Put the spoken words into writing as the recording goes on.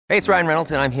Hey, it's Ryan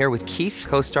Reynolds, and I'm here with Keith,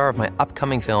 co-star of my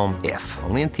upcoming film, If,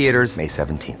 only in theaters May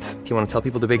 17th. Do you want to tell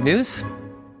people the big news?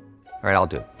 All right, I'll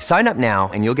do it. Sign up now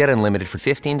and you'll get unlimited for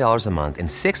 $15 a month and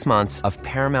 6 months of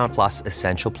Paramount Plus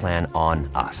Essential Plan on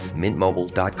us.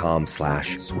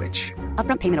 MintMobile.com/switch.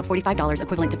 Upfront payment of $45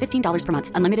 equivalent to $15 per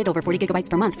month. Unlimited over 40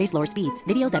 gigabytes per month. Face lower speeds.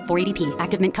 Videos at 480p.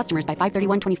 Active Mint customers by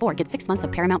 531.24 get 6 months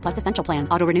of Paramount Plus Essential Plan.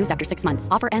 Auto renews after 6 months.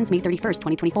 Offer ends May 31st,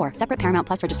 2024. Separate Paramount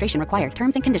Plus registration required.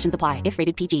 Terms and conditions apply if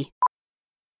rated PG.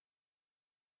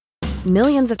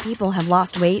 Millions of people have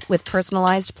lost weight with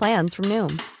personalized plans from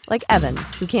Noom. Like Evan,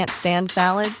 who can't stand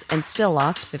salads and still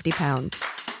lost 50 pounds.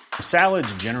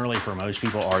 Salads generally for most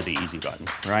people are the easy button,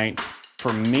 right?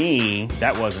 For me,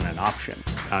 that wasn't an option.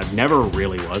 I never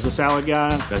really was a salad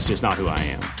guy. That's just not who I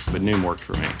am. But Noom worked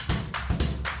for me.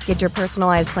 Get your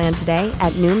personalized plan today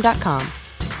at Noom.com.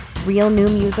 Real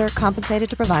Noom user compensated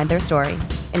to provide their story.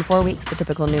 In 4 weeks, the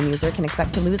typical Noom user can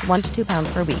expect to lose 1 to 2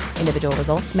 pounds per week. Individual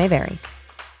results may vary.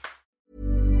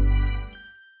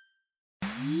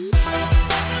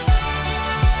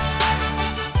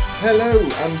 Hello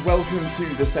and welcome to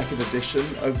the second edition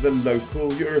of the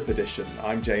Local Europe edition.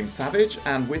 I'm James Savage,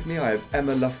 and with me I have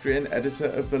Emma Lufgren, editor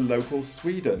of the Local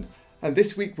Sweden. And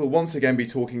this week we'll once again be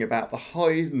talking about the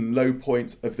highs and low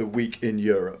points of the week in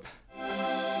Europe.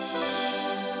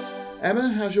 Emma,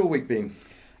 how's your week been?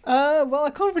 Well,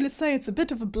 I can't really say. It's a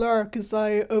bit of a blur because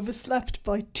I overslept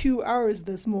by 2 hours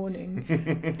this morning.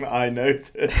 I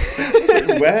noticed.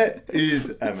 Where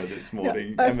is Emma this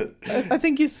morning? Yeah, I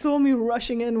think you saw me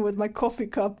rushing in with my coffee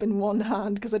cup in one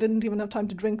hand because I didn't even have time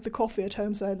to drink the coffee at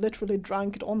home, so I literally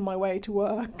drank it on my way to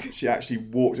work. She actually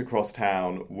walked across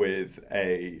town with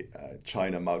a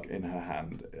china mug in her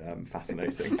hand.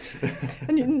 Fascinating.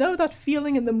 And you know that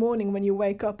feeling in the morning when you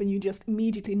wake up and you just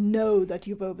immediately know that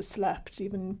you've overslept,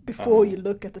 even before you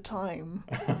look at the time.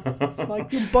 It's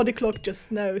like your body clock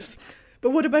just knows. But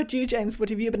what about you, James? What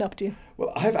have you been up to?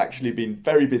 Well, I've actually been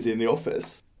very busy in the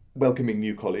office, welcoming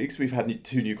new colleagues. We've had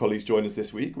 2 new colleagues join us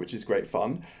this week, which is great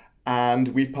fun. And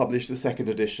we've published the second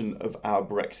edition of our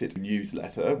Brexit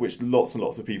newsletter, which lots and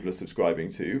lots of people are subscribing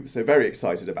to. So very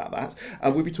excited about that.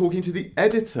 And we'll be talking to the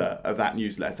editor of that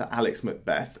newsletter, Alex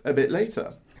Macbeth, a bit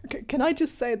later. Okay, can I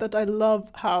just say that I love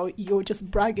how you're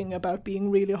just bragging about being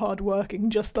really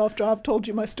hardworking just after I've told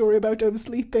you my story about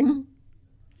oversleeping?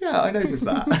 Yeah, I noticed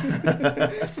that.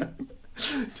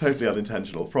 Totally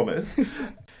unintentional, promise.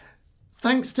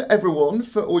 Thanks to everyone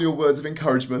for all your words of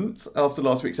encouragement after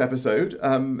last week's episode.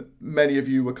 Many of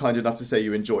you were kind enough to say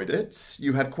you enjoyed it.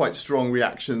 You had quite strong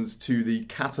reactions to the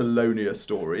Catalonia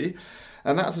story.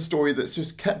 And that's a story that's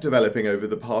just kept developing over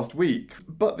the past week.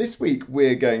 But this week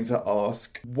we're going to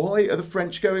ask, why are the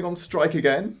French going on strike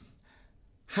again?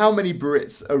 How many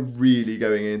Brits are really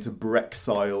going into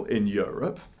Brexile in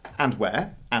Europe? And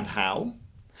where? And how?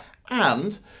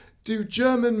 And do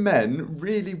German men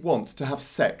really want to have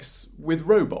sex with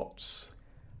robots?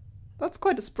 That's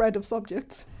quite a spread of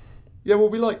subjects. Yeah, well,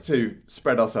 we like to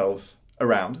spread ourselves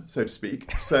around, so to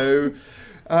speak. So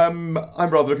I'm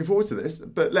rather looking forward to this,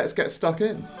 but let's get stuck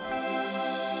in.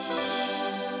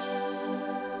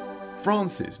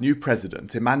 France's new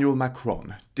president, Emmanuel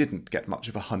Macron, didn't get much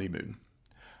of a honeymoon.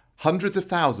 Hundreds of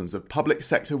thousands of public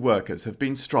sector workers have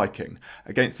been striking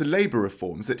against the labour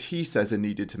reforms that he says are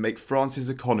needed to make France's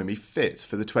economy fit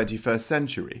for the 21st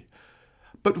century.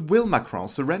 But will Macron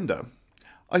surrender?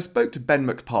 I spoke to Ben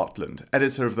McPartland,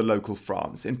 editor of the Local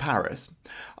France, in Paris.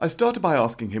 I started by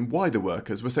asking him why the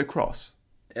workers were so cross.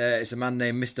 It's a man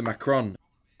named Mr. Macron,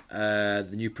 the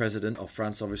new president of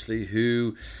France, obviously,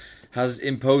 who has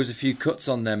imposed a few cuts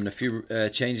on them and a few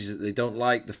changes that they don't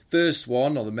like. The first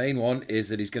one, or the main one, is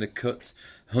that he's going to cut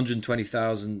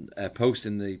 120,000 posts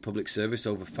in the public service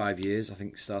over 5 years, I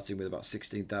think starting with about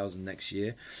 16,000 next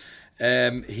year.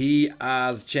 He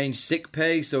has changed sick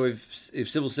pay, so if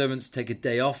civil servants take a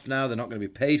day off now, they're not going to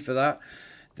be paid for that.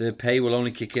 The pay will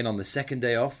only kick in on the second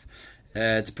day off.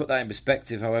 To put that in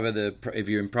perspective, however, if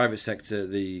you're in private sector,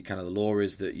 the law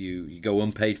is that you go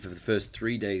unpaid for the first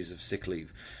 3 days of sick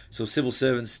leave. So civil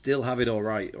servants still have it all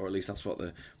right, or at least that's what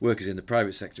the workers in the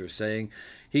private sector are saying.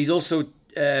 He's also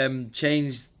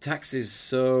changed taxes,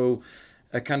 so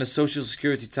a kind of social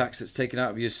security tax that's taken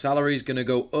out of your salary is going to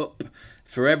go up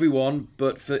for everyone,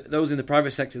 but for those in the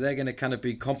private sector, they're going to kind of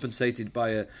be compensated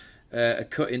by a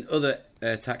cut in other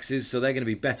taxes, so they're going to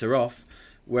be better off.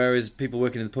 Whereas people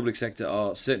working in the public sector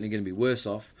are certainly going to be worse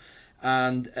off.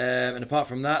 And apart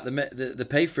from that, the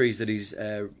pay freeze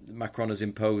that Macron has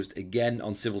imposed again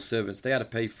on civil servants. They had a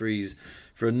pay freeze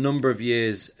for a number of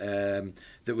years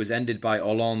that was ended by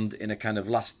Hollande in a kind of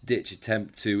last-ditch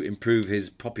attempt to improve his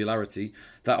popularity.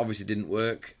 That obviously didn't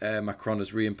work. Macron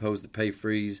has reimposed the pay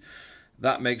freeze.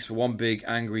 That makes for one big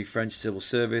angry French civil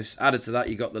service. Added to that,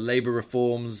 you got the labour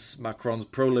reforms, Macron's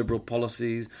pro-liberal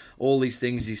policies, all these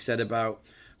things he said about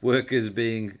workers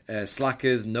being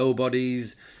slackers,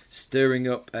 nobodies, stirring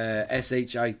up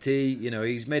SHIT.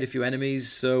 He's made a few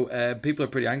enemies, so people are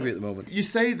pretty angry at the moment. You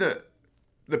say that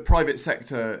the private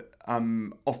sector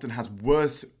often has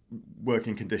worse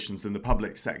working conditions than the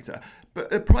public sector,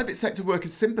 but are private sector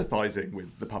workers sympathising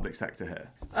with the public sector here?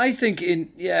 I think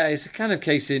it's a kind of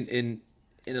case in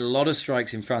a lot of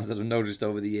strikes in France that I've noticed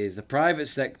over the years. The private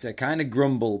sector kind of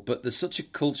grumble, but there's such a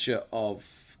culture of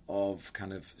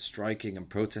kind of striking and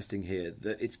protesting here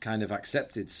that it's kind of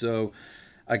accepted. So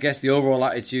I guess the overall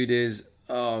attitude is,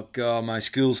 oh God, my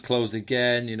school's closed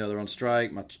again, they're on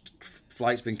strike, my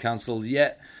flight's been cancelled.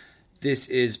 Yet this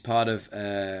is part of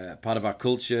our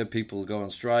culture. People go on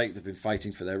strike. They've been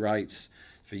fighting for their rights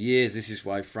for years. This is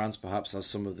why France perhaps has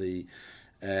some of the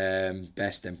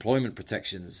best employment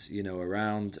protections,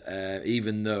 around,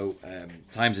 even though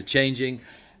times are changing.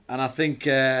 And I think,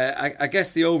 I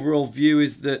guess the overall view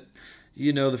is that,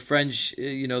 the French,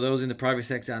 those in the private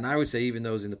sector, and I would say even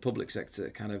those in the public sector,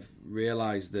 kind of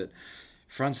realise that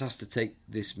France has to take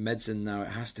this medicine now. It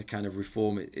has to kind of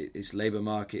reform its labour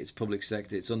market, its public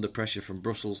sector. It's under pressure from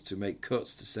Brussels to make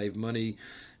cuts, to save money.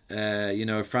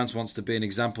 If France wants to be an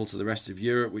example to the rest of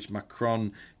Europe, which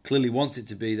Macron clearly wants it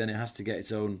to be, then it has to get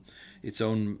its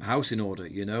own house in order.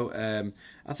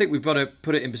 I think we've got to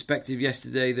put it in perspective.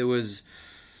 Yesterday there was,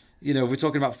 if we're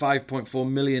talking about 5.4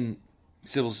 million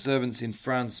civil servants in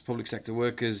France, public sector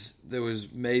workers, there was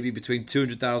maybe between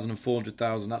 200,000 and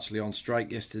 400,000 actually on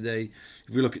strike yesterday.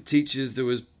 If we look at teachers, there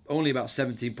was only about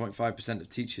 17.5% of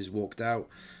teachers walked out.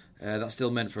 That still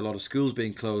meant for a lot of schools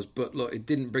being closed. But look, it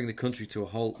didn't bring the country to a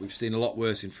halt. We've seen a lot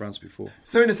worse in France before.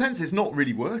 So in a sense, it's not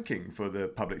really working for the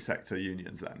public sector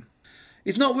unions then?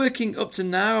 It's not working up to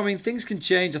now. I mean, things can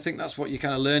change. I think that's what you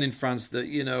kind of learn in France, that,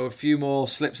 a few more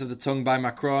slips of the tongue by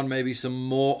Macron, maybe some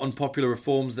more unpopular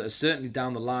reforms that are certainly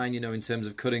down the line, in terms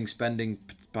of cutting spending,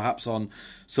 perhaps on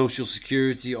social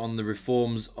security, on the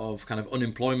reforms of kind of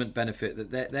unemployment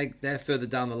benefit, that they're further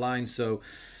down the line. So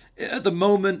at the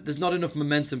moment, there's not enough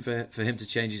momentum for him to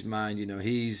change his mind.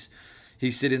 He's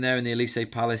sitting there in the Elysee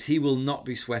Palace. He will not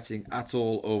be sweating at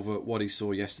all over what he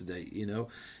saw yesterday,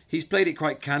 He's played it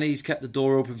quite canny. He's kept the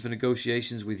door open for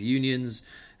negotiations with unions.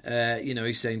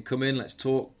 He's saying, come in, let's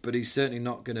talk. But he's certainly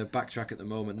not going to backtrack at the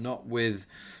moment, not with,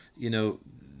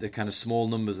 the kind of small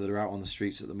numbers that are out on the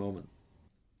streets at the moment.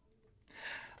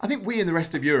 I think we in the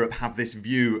rest of Europe have this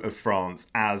view of France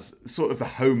as sort of the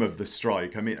home of the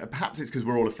strike. I mean, perhaps it's because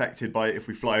we're all affected by it if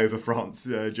we fly over France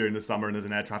during the summer and there's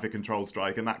an air traffic control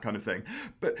strike and that kind of thing.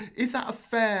 But is that a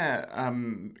fair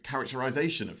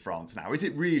characterisation of France now? Is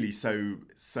it really so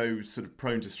sort of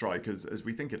prone to strike as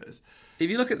we think it is? If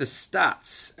you look at the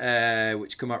stats,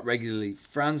 which come out regularly,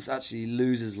 France actually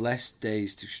loses less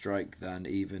days to strike than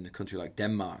even a country like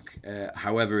Denmark.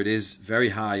 However, it is very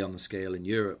high on the scale in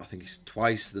Europe. I think it's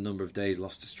twice the number of days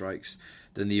lost to strikes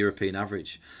than the European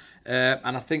average.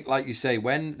 And I think, like you say,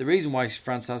 the reason why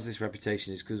France has this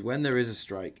reputation is because when there is a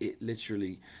strike, it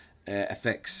literally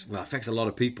affects a lot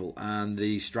of people. And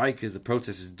the strikers, the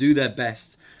protesters, do their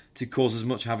best to cause as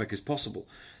much havoc as possible.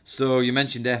 So you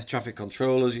mentioned air traffic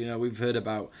controllers. We've heard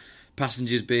about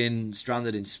passengers being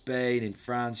stranded in Spain, in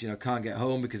France, can't get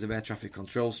home because of air traffic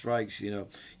control strikes. You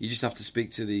just have to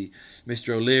speak to the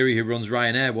Mr. O'Leary who runs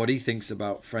Ryanair, what he thinks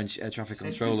about French air traffic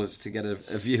controllers to get a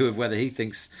view of whether he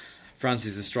thinks France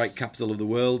is the strike capital of the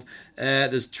world.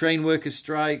 There's train worker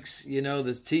strikes,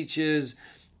 there's teachers.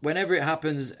 Whenever it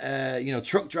happens,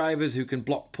 truck drivers who can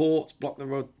block ports, block the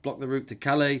route to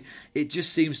Calais, it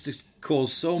just seems to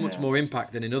cause so much more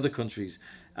impact than in other countries,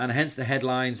 and hence the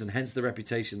headlines and hence the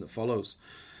reputation that follows.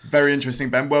 Very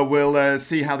interesting, Ben. Well, we'll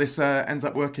see how this ends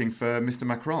up working for Mr.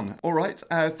 Macron. All right,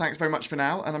 thanks very much for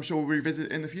now, and I'm sure we'll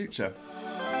revisit in the future.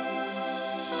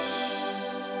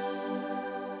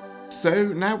 So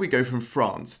now we go from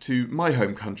France to my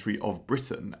home country of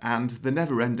Britain and the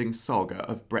never-ending saga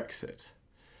of Brexit.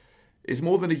 It's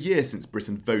more than a year since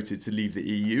Britain voted to leave the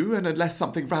EU, and unless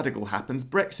something radical happens,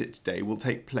 Brexit Day will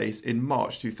take place in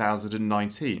March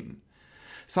 2019.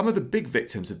 Some of the big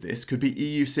victims of this could be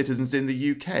EU citizens in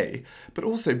the UK, but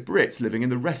also Brits living in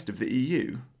the rest of the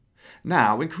EU.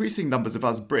 Now, increasing numbers of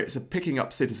us Brits are picking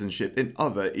up citizenship in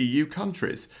other EU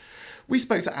countries. We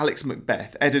spoke to Alex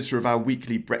Macbeth, editor of our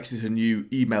weekly Brexit and You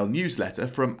email newsletter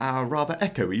from our rather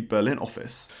echoey Berlin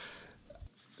office.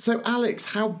 So, Alex,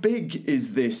 how big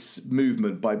is this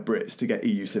movement by Brits to get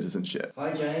EU citizenship?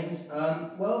 Hi, James.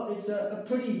 Well, it's a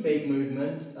pretty big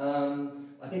movement.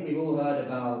 I think we've all heard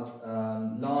about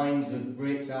lines of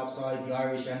Brits outside the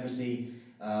Irish embassy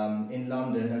in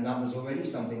London, and that was already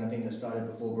something I think that started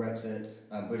before Brexit.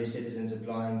 British citizens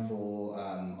applying for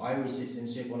Irish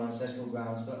citizenship on ancestral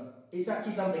grounds, but it's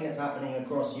actually something that's happening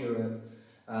across Europe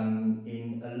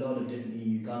in a lot of different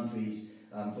EU countries.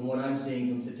 From what I'm seeing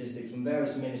from statistics from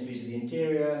various ministries of the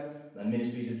interior and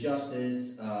ministries of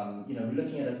justice, we're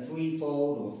looking at a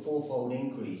threefold or fourfold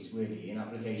increase really in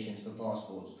applications for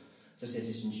passports for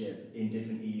citizenship in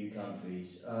different EU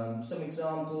countries. Some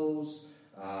examples,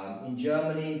 in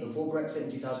Germany before Brexit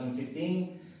in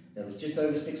 2015, there was just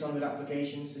over 600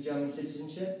 applications for German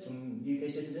citizenship from UK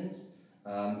citizens.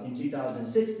 In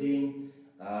 2016,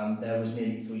 there was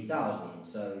nearly 3,000,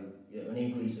 so an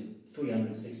increase of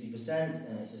 360%.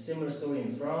 And it's a similar story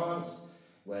in France,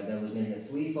 where there was nearly a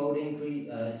threefold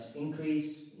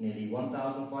increase, nearly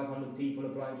 1,500 people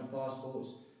applying for passports.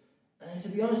 And to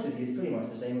be honest with you, it's pretty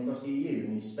much the same across the EU. I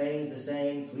mean, Spain's the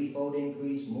same, threefold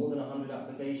increase, more than 100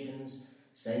 applications,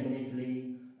 same in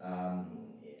Italy.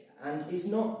 And it's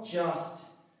not just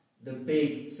the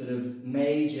big sort of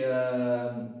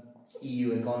major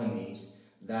EU economies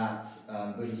that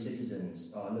British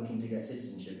citizens are looking to get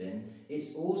citizenship in.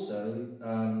 It's also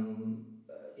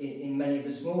in many of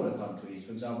the smaller countries,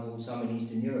 for example, some in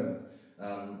Eastern Europe.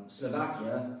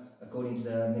 Slovakia, according to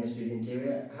the Ministry of the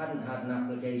Interior, hadn't had an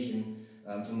application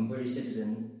from a British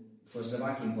citizen for a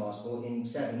Slovakian passport in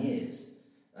 7 years.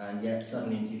 And yet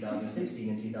suddenly in 2016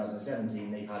 and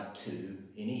 2017 they've had 2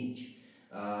 in each.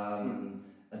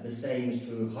 The same is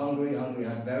true of Hungary. Hungary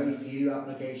had very few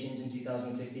applications in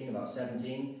 2015, about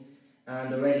 17,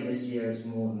 and already this year it's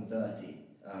more than 30.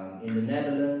 In the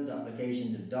Netherlands,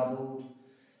 applications have doubled.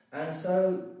 And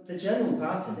so the general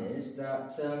pattern is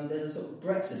that there's a sort of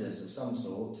Brexodus of some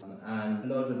sort, and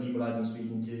a lot of the people I've been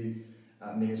speaking to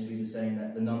at ministries are saying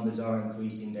that the numbers are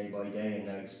increasing day by day and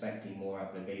they're expecting more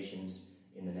applications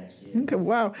in the next year. Okay,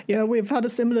 wow. Yeah, we've had a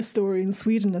similar story in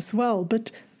Sweden as well.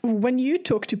 But when you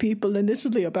talk to people in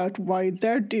Italy about why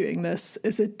they're doing this,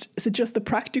 is it just a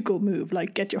practical move,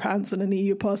 like get your hands on an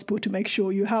EU passport to make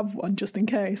sure you have one just in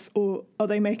case? Or are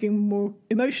they making more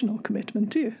emotional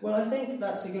commitment too? Well, I think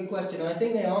that's a good question. I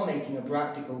think they are making a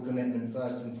practical commitment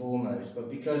first and foremost,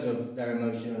 but because of their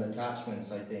emotional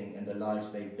attachments, I think, and the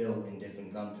lives they've built in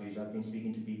different countries. I've been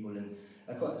speaking to people in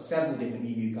several different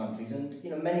EU countries,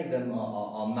 and many of them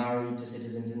are married to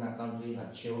citizens in that country,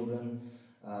 have children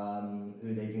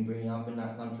who they've been bringing up in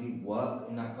that country, work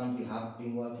in that country, have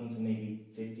been working for maybe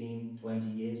 15,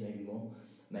 20 years, maybe more.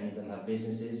 Many of them have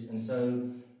businesses, and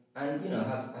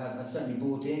have certainly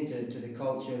bought into the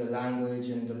culture, the language,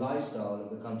 and the lifestyle of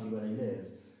the country where they live.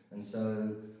 And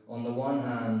so, on the one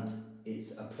hand,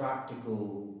 it's a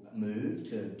practical move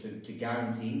to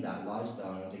guarantee that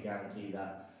lifestyle and to guarantee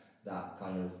that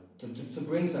kind of to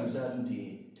bring some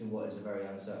certainty to what is a very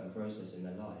uncertain process in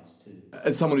their lives too.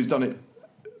 As someone who's done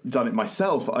it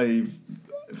myself, I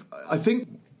think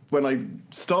when I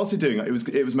started doing it,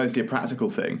 it was mostly a practical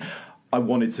thing. I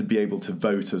wanted to be able to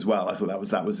vote as well. I thought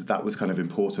that was kind of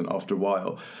important after a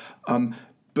while.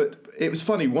 But it was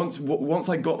funny, once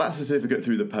I got that certificate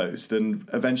through the post, and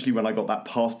eventually when I got that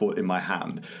passport in my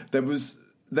hand, there was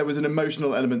an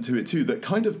emotional element to it too that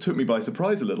kind of took me by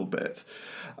surprise a little bit.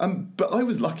 But I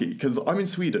was lucky because I'm in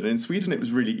Sweden, and in Sweden it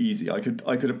was really easy. I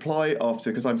could apply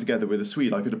after, because I'm together with a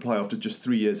Swede, I could apply after just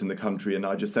 3 years in the country, and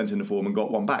I just sent in a form and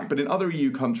got one back. But in other EU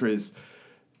countries,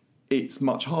 it's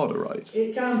much harder, right?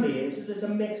 It can be. There's a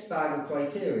mixed bag of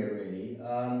criteria, really.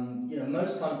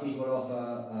 Most countries will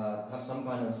offer have some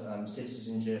kind of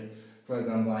citizenship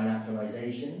program by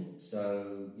naturalization.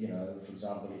 So, for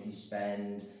example, if you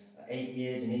spend 8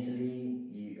 years in Italy,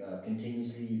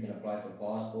 continuously you can apply for a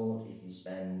passport. If you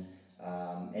spend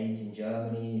 8 in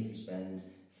Germany, if you spend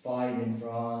 5 in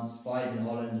France, 5 in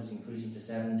Holland, it's increasing to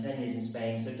 7, 10 years in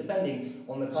Spain. So depending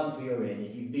on the country you're in,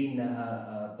 if you've been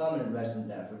a permanent resident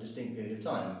there for a distinct period of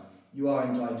time, you are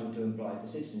entitled to apply for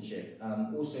citizenship.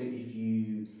 Also, if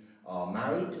you are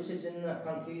married to a citizen in that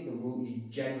country, the rule you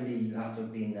have to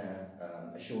have been there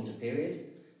a shorter period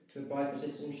to apply for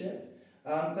citizenship.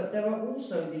 But there are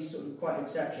also these sort of quite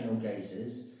exceptional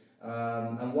cases,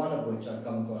 and one of which I've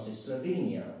come across is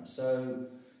Slovenia. So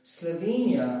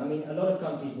Slovenia, a lot of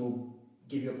countries will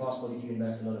give you a passport if you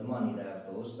invest a lot of money there, of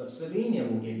course, but Slovenia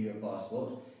will give you a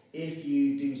passport if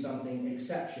you do something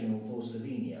exceptional for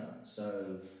Slovenia.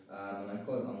 So, and I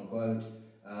quote unquote,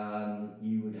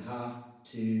 you would have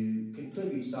to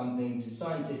contribute something to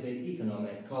scientific,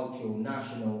 economic, cultural,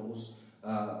 national,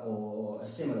 or a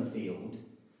similar field,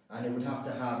 and it would have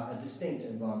to have a distinct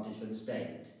advantage for the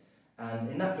state. And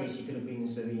in that case, you could have been in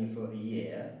Slovenia for a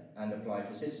year and applied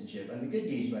for citizenship. And the good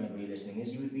news for anybody listening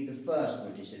is you would be the first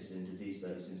British citizen to do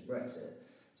so since Brexit.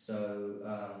 So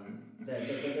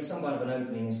there's some kind of an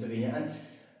opening in Slovenia.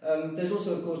 And there's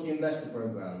also, of course, the investor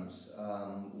programs,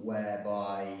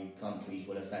 whereby countries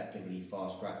will effectively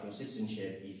fast-track your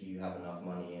citizenship if you have enough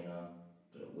money and are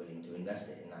willing to invest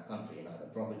it in that country, in either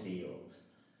property or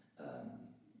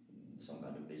some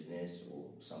kind of business or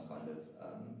some kind of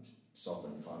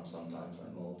sovereign fund, sometimes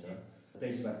like Malta.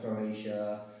 Places like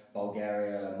Croatia,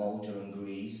 Bulgaria, Malta and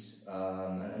Greece,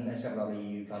 and several other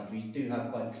EU countries do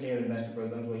have quite clear investor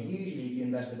programs where usually if you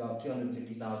invest about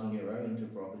 €250,000 into a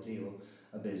property or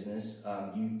a business,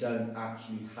 you don't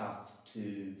actually have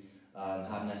to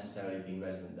have necessarily been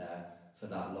resident there for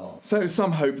that long. So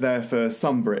some hope there for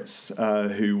some Brits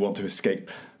who want to escape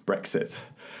Brexit.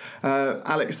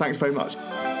 Alex, thanks very much.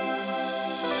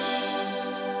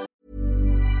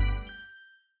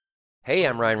 Hey,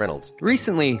 I'm Ryan Reynolds.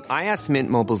 Recently, I asked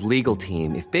Mint Mobile's legal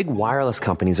team if big wireless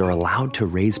companies are allowed to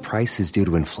raise prices due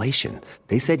to inflation.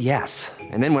 They said yes.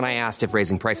 And then when I asked if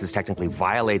raising prices technically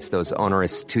violates those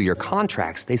onerous 2-year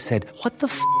contracts, they said, "What the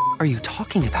f*** are you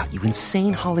talking about, you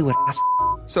insane Hollywood ass?"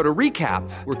 So to recap,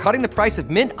 we're cutting the price of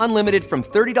Mint Unlimited from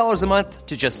 $30 a month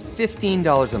to just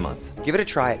 $15 a month. Give it a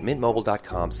try at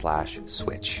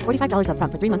mintmobile.com/switch. $45 up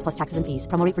front for 3 months plus taxes and fees.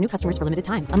 Promo rate for new customers for limited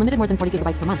time. Unlimited more than 40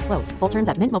 gigabytes per month. Slows full terms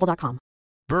at mintmobile.com.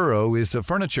 Burrow is a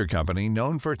furniture company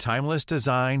known for timeless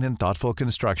design and thoughtful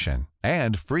construction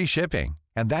and free shipping,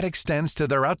 and that extends to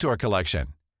their outdoor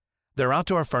collection. Their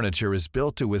outdoor furniture is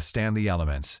built to withstand the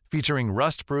elements, featuring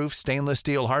rust-proof stainless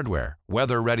steel hardware,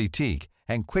 weather-ready teak,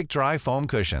 and quick-dry foam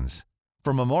cushions.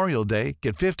 For Memorial Day,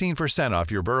 get 15%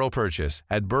 off your Burrow purchase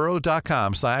at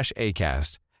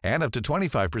burrow.com/ACAST and up to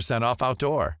 25% off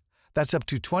outdoor. That's up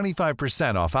to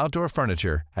 25% off outdoor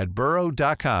furniture at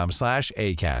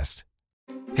burrow.com/ACAST.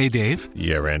 Hey, Dave.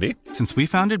 Yeah, Randy. Since we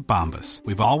founded Bombas,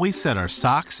 we've always said our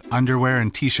socks, underwear,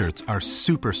 and T-shirts are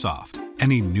super soft.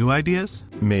 Any new ideas?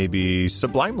 Maybe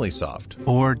sublimely soft.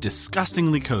 Or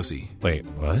disgustingly cozy. Wait,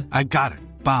 what? I got it.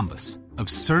 Bombas.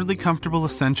 Absurdly comfortable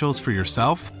essentials for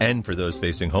yourself and for those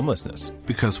facing homelessness.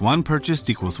 Because one purchased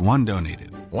equals one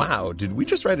donated. Wow, did we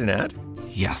just write an ad?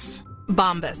 Yes.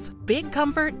 Bombas. Big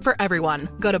comfort for everyone.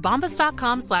 Go to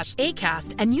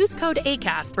bombas.com/ACAST and use code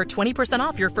ACAST for 20%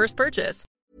 off your first purchase.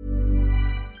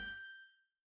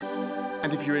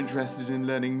 And if you're interested in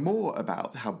learning more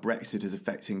about how Brexit is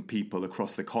affecting people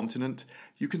across the continent,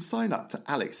 you can sign up to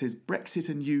Alex's Brexit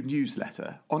and You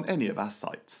newsletter on any of our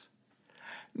sites.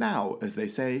 Now, as they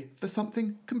say, for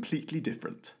something completely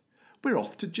different. We're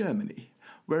off to Germany,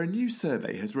 where a new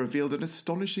survey has revealed an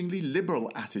astonishingly liberal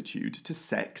attitude to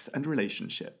sex and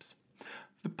relationships.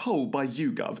 The poll by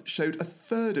YouGov showed a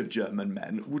third of German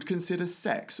men would consider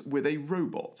sex with a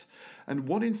robot, and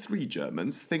 1 in 3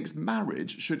 Germans thinks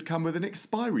marriage should come with an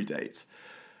expiry date.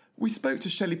 We spoke to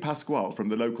Shelley Pasquale from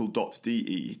the local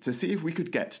 .de to see if we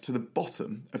could get to the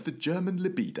bottom of the German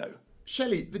libido.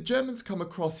 Shelley, the Germans come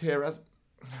across here as,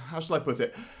 how shall I put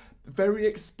it, very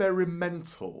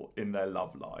experimental in their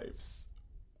love lives.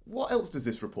 What else does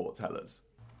this report tell us?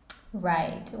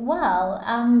 Right. Well,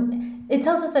 it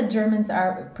tells us that Germans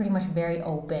are pretty much very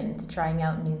open to trying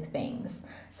out new things.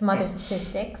 Some other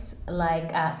statistics,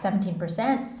 like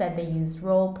 17% said they used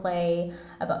role play,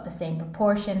 about the same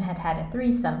proportion had had a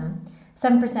threesome,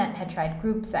 7% had tried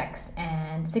group sex,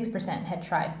 and 6% had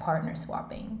tried partner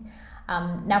swapping.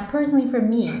 Now, personally for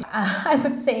me, I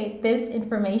would say this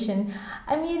information,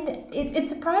 I mean, it's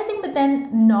surprising, but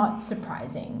then not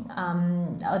surprising.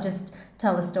 I'll just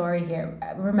tell a story here.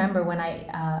 Remember when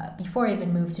before I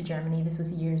even moved to Germany, this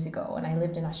was years ago, and I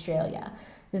lived in Australia.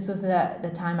 This was the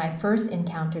time I first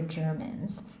encountered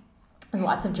Germans. And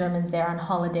lots of Germans there on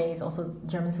holidays, also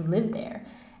Germans who lived there.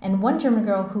 And one German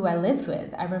girl who I lived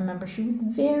with, I remember she was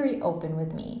very open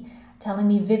with me, telling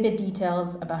me vivid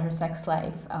details about her sex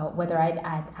life, whether I'd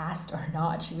asked or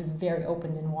not. She was very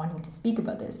open in wanting to speak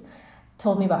about this.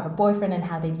 Told me about her boyfriend and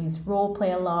how they'd use role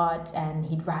play a lot, and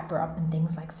he'd wrap her up in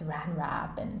things like saran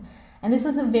wrap. And this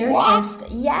was the very first...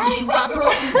 Yes! Wrap her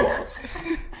up in what?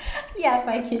 Yes,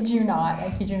 I kid you not.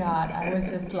 I was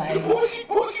just like... What was he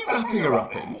wrapping her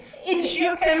up in? Is she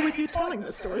okay with you telling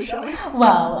the story, Shelley?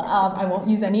 Well, I won't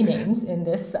use any names in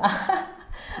this...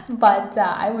 But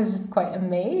I was just quite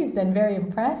amazed and very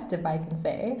impressed, if I can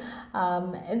say.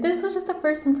 This was just the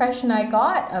first impression I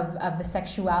got of the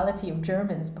sexuality of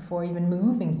Germans before even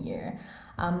moving here.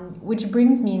 Which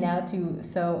brings me now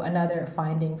to another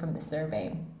finding from the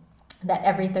survey, that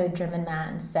every third German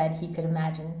man said he could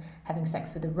imagine having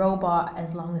sex with a robot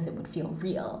as long as it would feel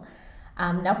real.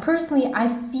 Now, personally, I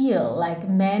feel like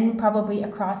men probably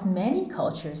across many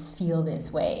cultures feel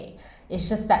this way. It's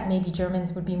just that maybe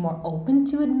Germans would be more open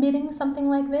to admitting something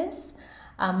like this.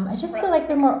 I just feel like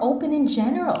they're more open in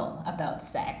general about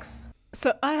sex.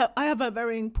 So I have a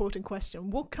very important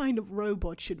question. What kind of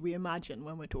robot should we imagine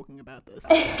when we're talking about this?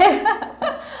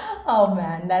 Oh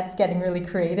man, that's getting really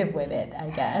creative with it, I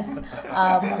guess.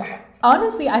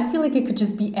 Honestly, I feel like it could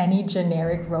just be any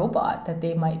generic robot that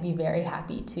they might be very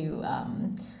happy to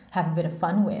have a bit of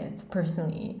fun with,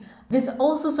 personally. This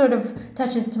also sort of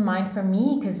touches to mind for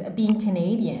me, because being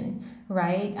Canadian,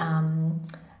 right?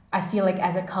 I feel like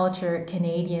as a culture,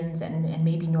 Canadians and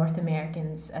maybe North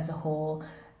Americans as a whole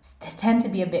tend to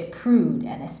be a bit prude,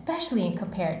 and especially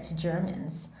compared to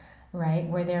Germans, right,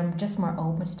 where they're just more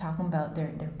open to talking about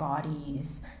their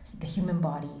bodies, the human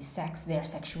body, sex, their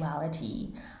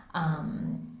sexuality.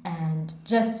 And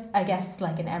just, I guess,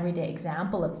 like an everyday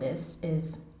example of this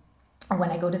is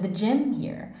when I go to the gym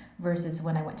here versus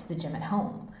when I went to the gym at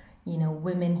home. You know,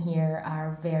 women here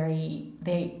are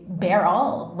they bare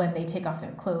all when they take off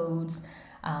their clothes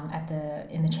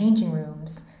in the changing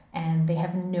rooms. And they're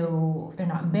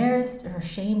not embarrassed or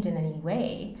ashamed in any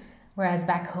way. Whereas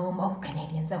back home,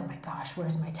 Canadians, oh my gosh,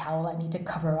 where's my towel? I need to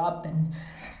cover up. And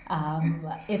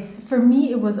for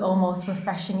me, it was almost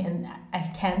refreshing, and I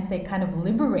can say kind of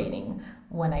liberating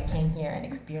when I came here and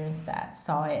experienced that,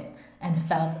 saw it, and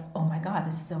felt, oh my God,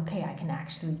 this is okay. I can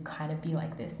actually kind of be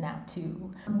like this now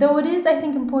too. Though it is, I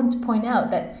think, important to point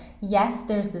out that yes,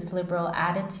 there's this liberal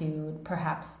attitude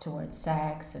perhaps towards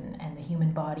sex and the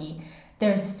human body.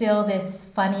 There's still this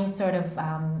funny sort of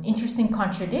interesting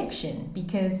contradiction,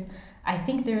 because I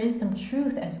think there is some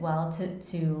truth as well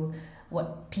to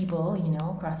what people,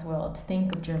 across the world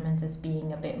think of Germans as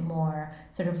being a bit more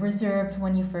sort of reserved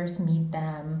when you first meet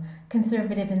them,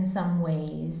 conservative in some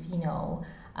ways,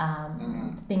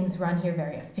 things run here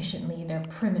very efficiently, they're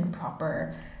prim and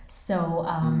proper. So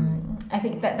I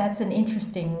think that's an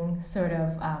interesting sort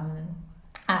of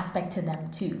aspect to them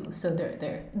too. So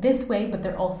they're this way, but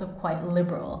they're also quite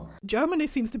liberal. Germany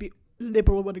seems to be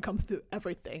liberal when it comes to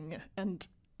everything, and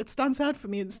it stands out for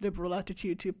me, this liberal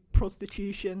attitude to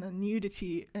prostitution and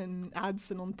nudity in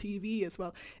ads and on TV as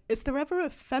well. Is there ever a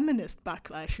feminist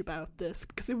backlash about this?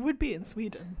 Because it would be in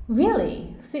Sweden.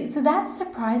 Really? So that's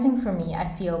surprising for me, I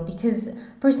feel, because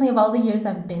personally, of all the years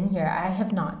I've been here, I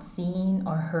have not seen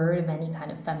or heard of any kind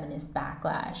of feminist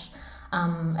backlash.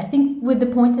 I think with the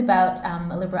point about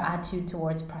a liberal attitude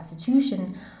towards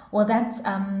prostitution, well, that's,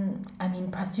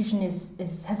 prostitution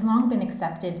has long been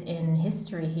accepted in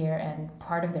history here and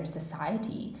part of their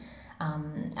society.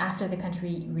 After the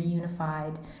country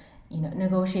reunified,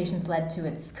 negotiations led to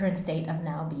its current state of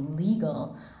now being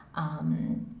legal.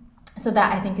 So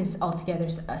that, I think, is altogether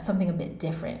something a bit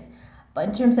different. But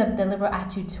in terms of the liberal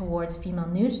attitude towards female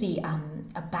nudity,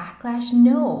 a backlash,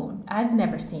 no, I've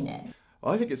never seen it.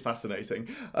 I think it's fascinating.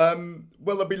 Well,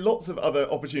 there'll be lots of other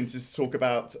opportunities to talk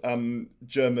about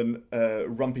German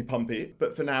rumpy pumpy.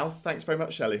 But for now, thanks very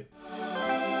much, Shelley.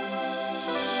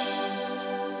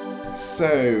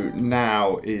 So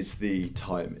now is the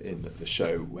time in the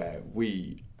show where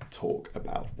we talk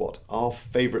about what our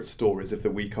favourite stories of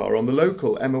the week are on The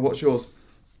Local. Emma, what's yours?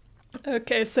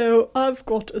 Okay, so I've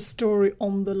got a story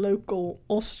on The Local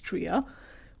Austria,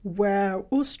 where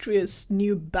Austria's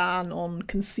new ban on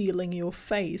concealing your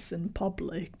face in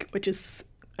public, which is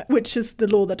the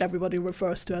law that everybody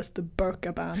refers to as the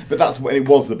burqa ban. But that's when it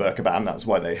was the burqa ban. That's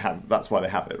why they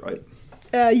have it, right?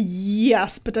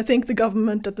 Yes, but I think the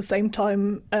government at the same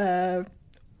time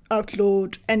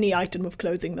outlawed any item of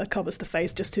clothing that covers the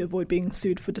face just to avoid being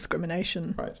sued for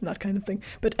discrimination, right, and that kind of thing.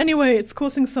 But anyway, it's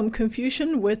causing some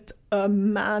confusion with a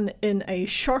man in a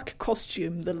shark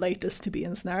costume, the latest to be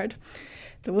ensnared.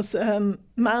 There was a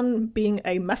man being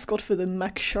a mascot for the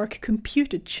Mac Shark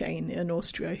computer chain in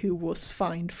Austria who was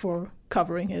fined for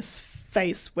covering his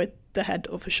face with the head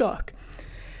of a shark.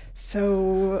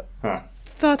 So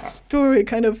that story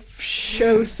kind of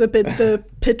shows a bit the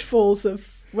pitfalls of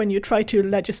when you try to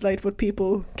legislate what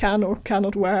people can or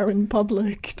cannot wear in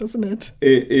public, doesn't it?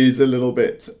 It is a little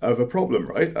bit of a problem,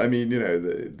 right? I mean,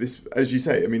 this, as you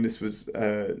say, this was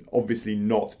obviously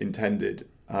not intended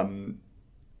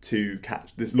to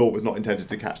catch. This law was not intended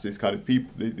to catch these kind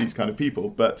of people,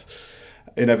 but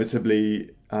inevitably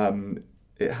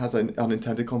it has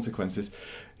unintended consequences.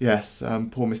 Yes,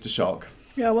 poor Mr. Shark.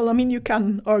 Yeah, well, you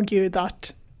can argue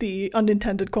that the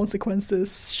unintended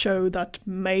consequences show that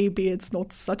maybe it's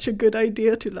not such a good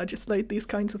idea to legislate these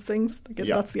kinds of things. I guess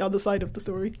that's the other side of the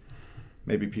story.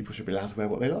 Maybe people should be allowed to wear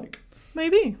what they like.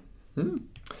 Maybe.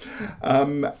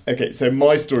 Okay, so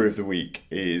my story of the week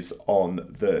is on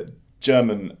the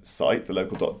German site, the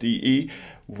local.de,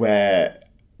 where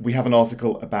we have an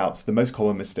article about the most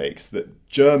common mistakes that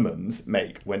Germans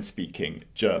make when speaking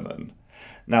German.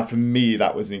 Now, for me,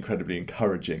 that was an incredibly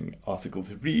encouraging article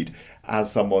to read.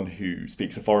 As someone who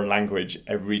speaks a foreign language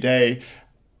every day,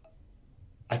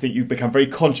 I think you become very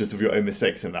conscious of your own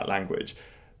mistakes in that language.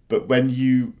 But when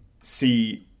you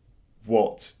see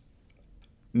what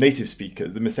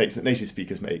the mistakes that native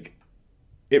speakers make,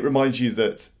 it reminds you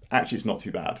that actually it's not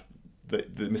too bad.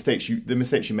 The mistakes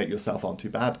you make yourself aren't too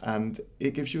bad, and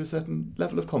it gives you a certain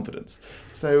level of confidence.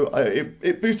 So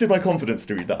it boosted my confidence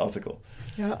to read that article.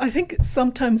 Yeah, I think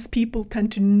sometimes people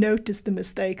tend to notice the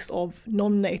mistakes of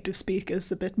non-native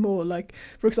speakers a bit more. Like,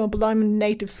 for example, I'm a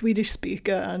native Swedish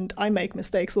speaker and I make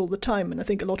mistakes all the time, and I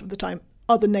think a lot of the time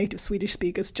other native Swedish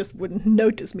speakers just wouldn't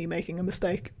notice me making a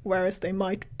mistake, whereas they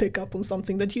might pick up on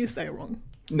something that you say wrong.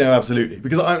 No, absolutely,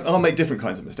 because I'll make different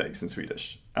kinds of mistakes in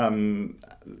Swedish than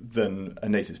a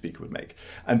native speaker would make,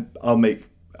 and I'll make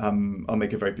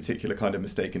a very particular kind of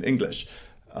mistake in English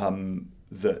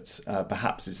that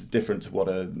perhaps is different to what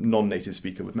a non-native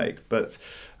speaker would make. But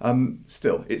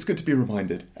still, it's good to be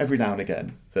reminded every now and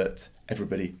again that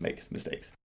everybody makes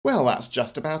mistakes. Well, that's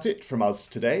just about it from us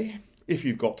today. If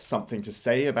you've got something to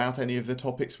say about any of the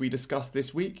topics we discussed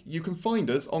this week, you can find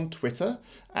us on Twitter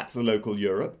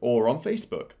 @TheLocalEurope or on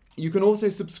Facebook. You can also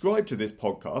subscribe to this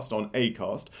podcast on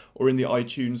Acast or in the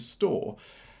iTunes store.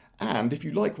 And if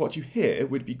you like what you hear,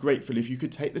 we'd be grateful if you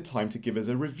could take the time to give us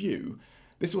a review.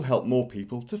 This will help more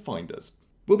people to find us.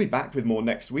 We'll be back with more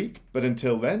next week, but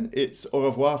until then, it's au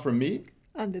revoir from me.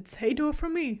 And it's hey do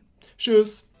from me.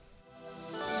 Tschüss.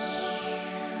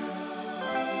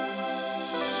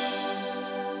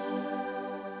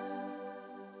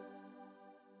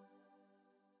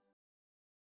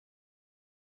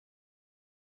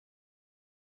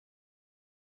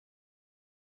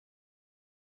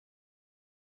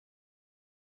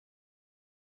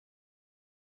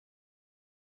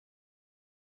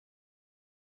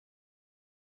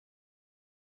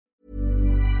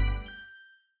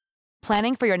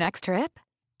 Planning for your next trip?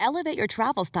 Elevate your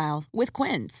travel style with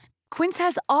Quince. Quince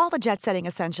has all the jet-setting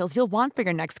essentials you'll want for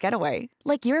your next getaway,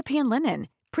 like European linen,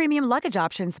 premium luggage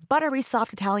options, buttery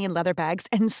soft Italian leather bags,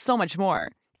 and so much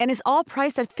more. And is all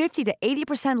priced at 50 to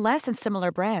 80% less than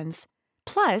similar brands.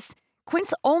 Plus,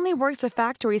 Quince only works with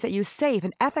factories that use safe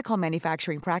and ethical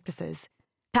manufacturing practices.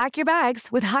 Pack your bags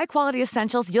with high-quality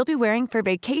essentials you'll be wearing for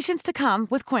vacations to come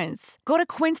with Quince. Go to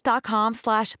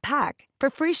quince.com/pack for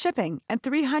free shipping and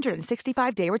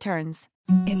 365-day returns.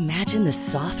 Imagine the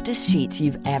softest sheets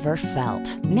you've ever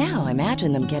felt. Now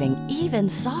imagine them getting even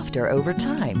softer over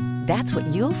time. That's what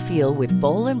you'll feel with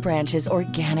Boll & Branch's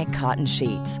organic cotton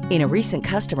sheets. In a recent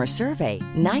customer survey,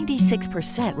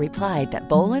 96% replied that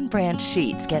Boll & Branch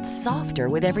sheets get softer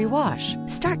with every wash.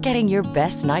 Start getting your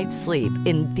best night's sleep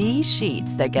in these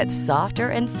sheets that get softer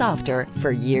and softer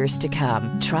for years to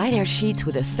come. Try their sheets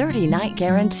with a 30-night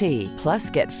guarantee. Plus,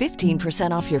 get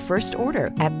 15% off your first order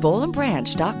at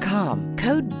bollandbranch.com.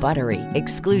 Code BUTTERY.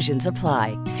 Exclusions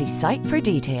apply. See site for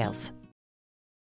details.